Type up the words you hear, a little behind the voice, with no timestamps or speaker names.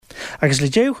Agus le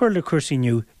déhhuir le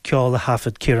cuasaíniu ceol a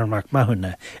thaifead Ciarán Mac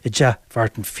Mathúna I dteach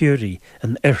Martin Furey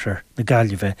an iarthar na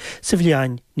Gaillimhe sa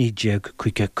bhliain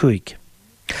 1955.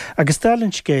 Agus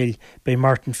dálann scéal bei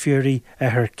Martin Furey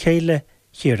a thar céile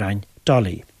Ciarán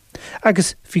Dolly.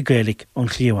 Agus bhí Gaeilge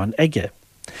ón chliomhan aige.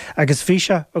 Agus bhí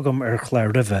se agam ar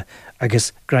chláir ribhe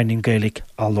agus grainín Gaeilge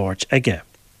á Lord aige.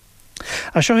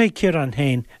 A seo é Ciarán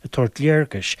hain a tuairt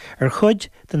léargas ar chud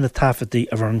den na thaifeadaí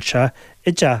a rince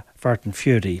I dteach Martin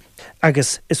Furey.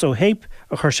 Agus is ó héip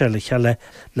a chuir sé le cheile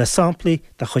le samplaí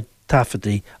de chud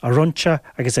thaifeadaí a rince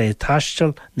agus é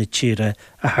taistil na tíre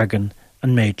a hagan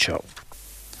an méid seo.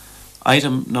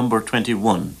 Item number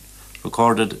 21,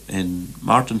 recorded in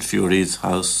Martin Furey's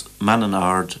house,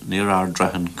 Ard near Ard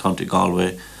Raithin County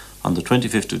Galway, on the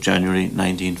 25th of January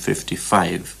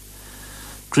 1955.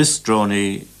 Chris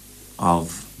Droney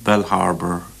of Bell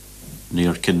Harbour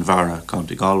near Kinvara,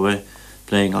 County Galway,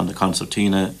 playing on the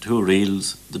concertina, two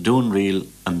reels, the Doon reel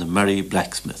and the Merry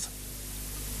Blacksmith.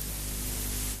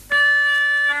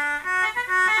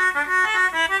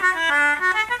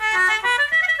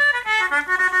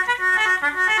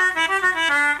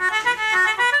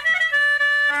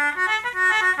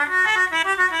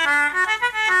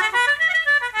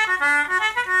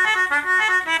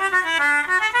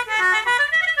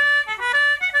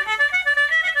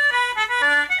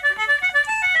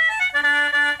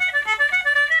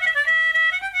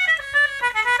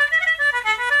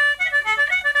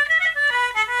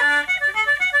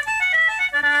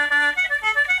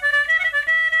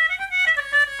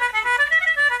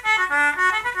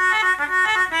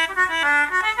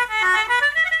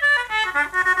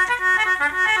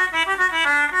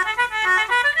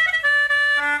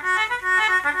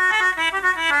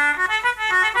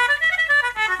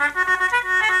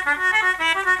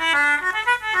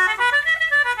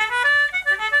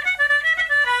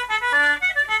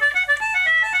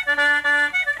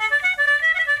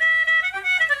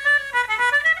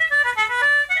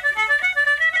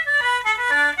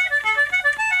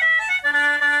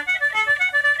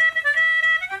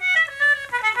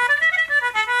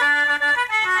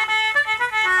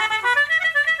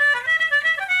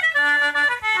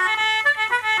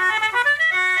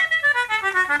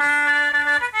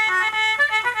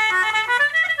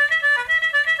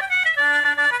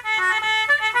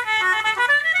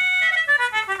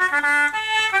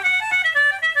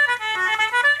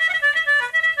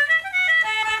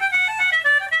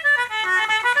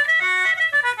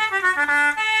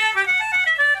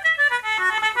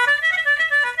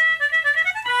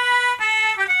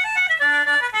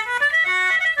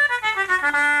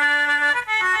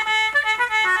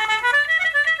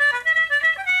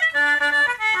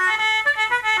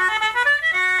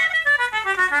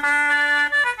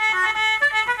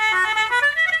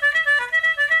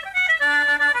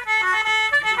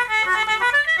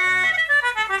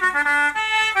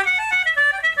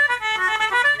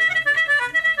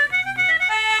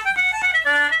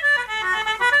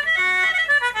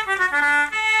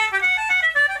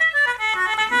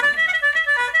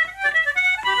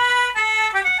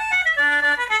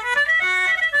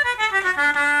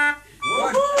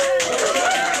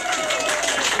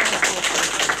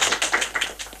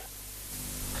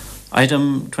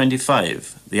 Item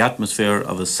 25, the atmosphere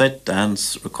of a set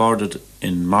dance recorded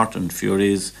in Martin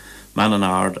Furey's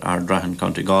Ard Raithin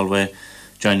County Galway,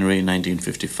 January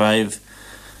 1955.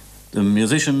 The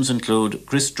musicians include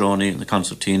Chris Droney on the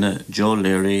concertina, Joe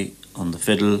Leary on the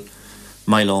fiddle,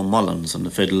 Milo Mullins on the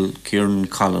fiddle, Kieran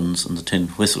Collins on the tin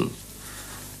whistle.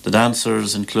 The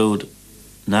dancers include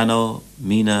Nano,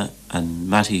 Mina and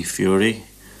Matty Furey,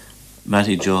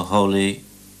 Matty Joe Holy,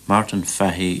 Martin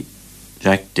Fahey,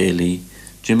 Jack Daly,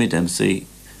 Jimmy Dempsey,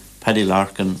 Paddy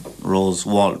Larkin, Rose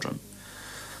Waldron.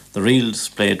 The reels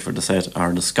played for the set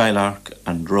are the Skylark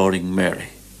and Roaring Mary.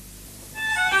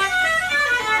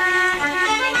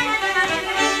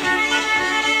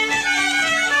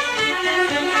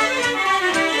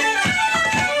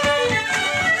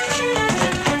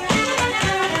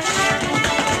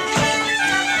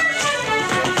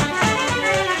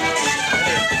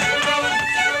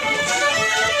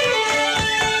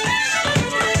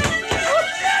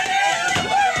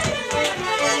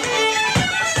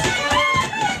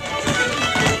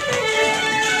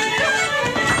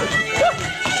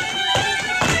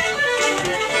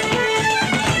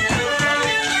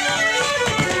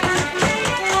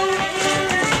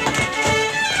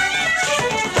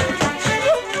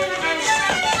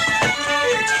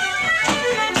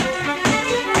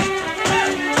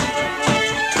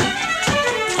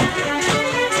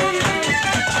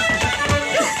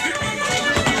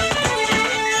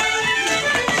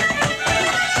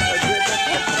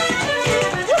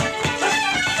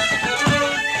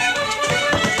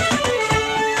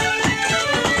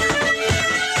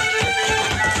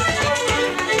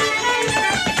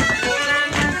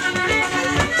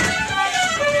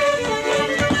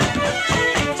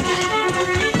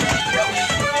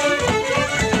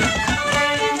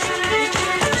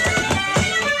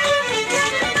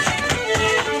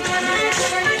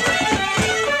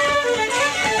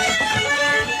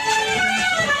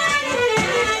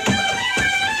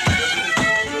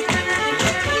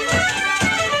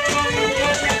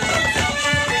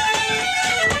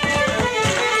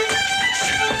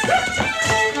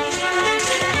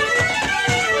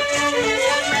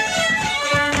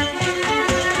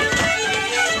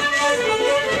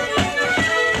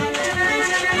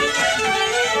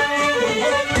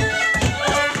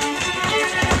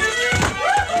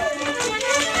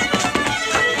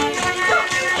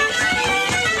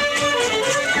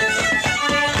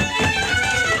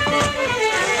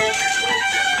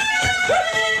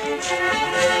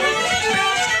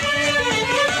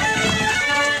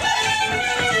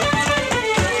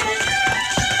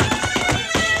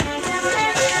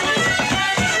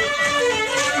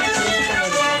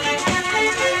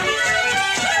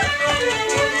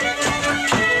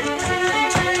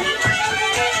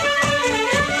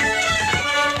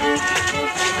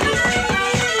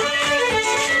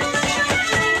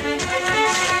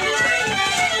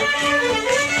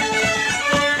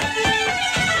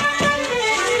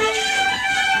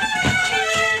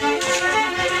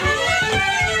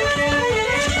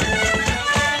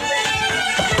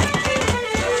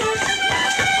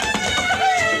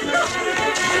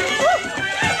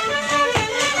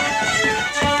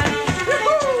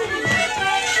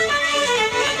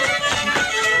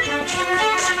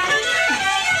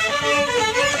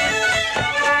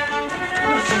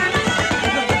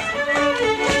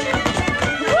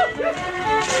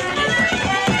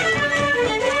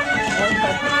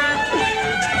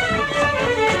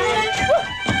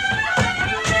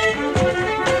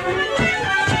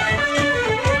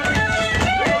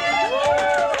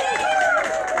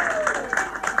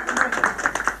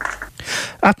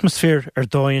 Atmosfér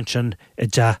dóin sin I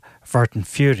dteach Martin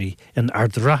Furey in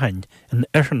Ard Raithin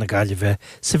CO na Gaillimhe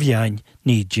sa bhliain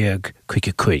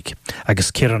 1955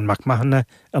 agus Ciarán Mac Mathúna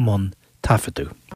am thaifeadú.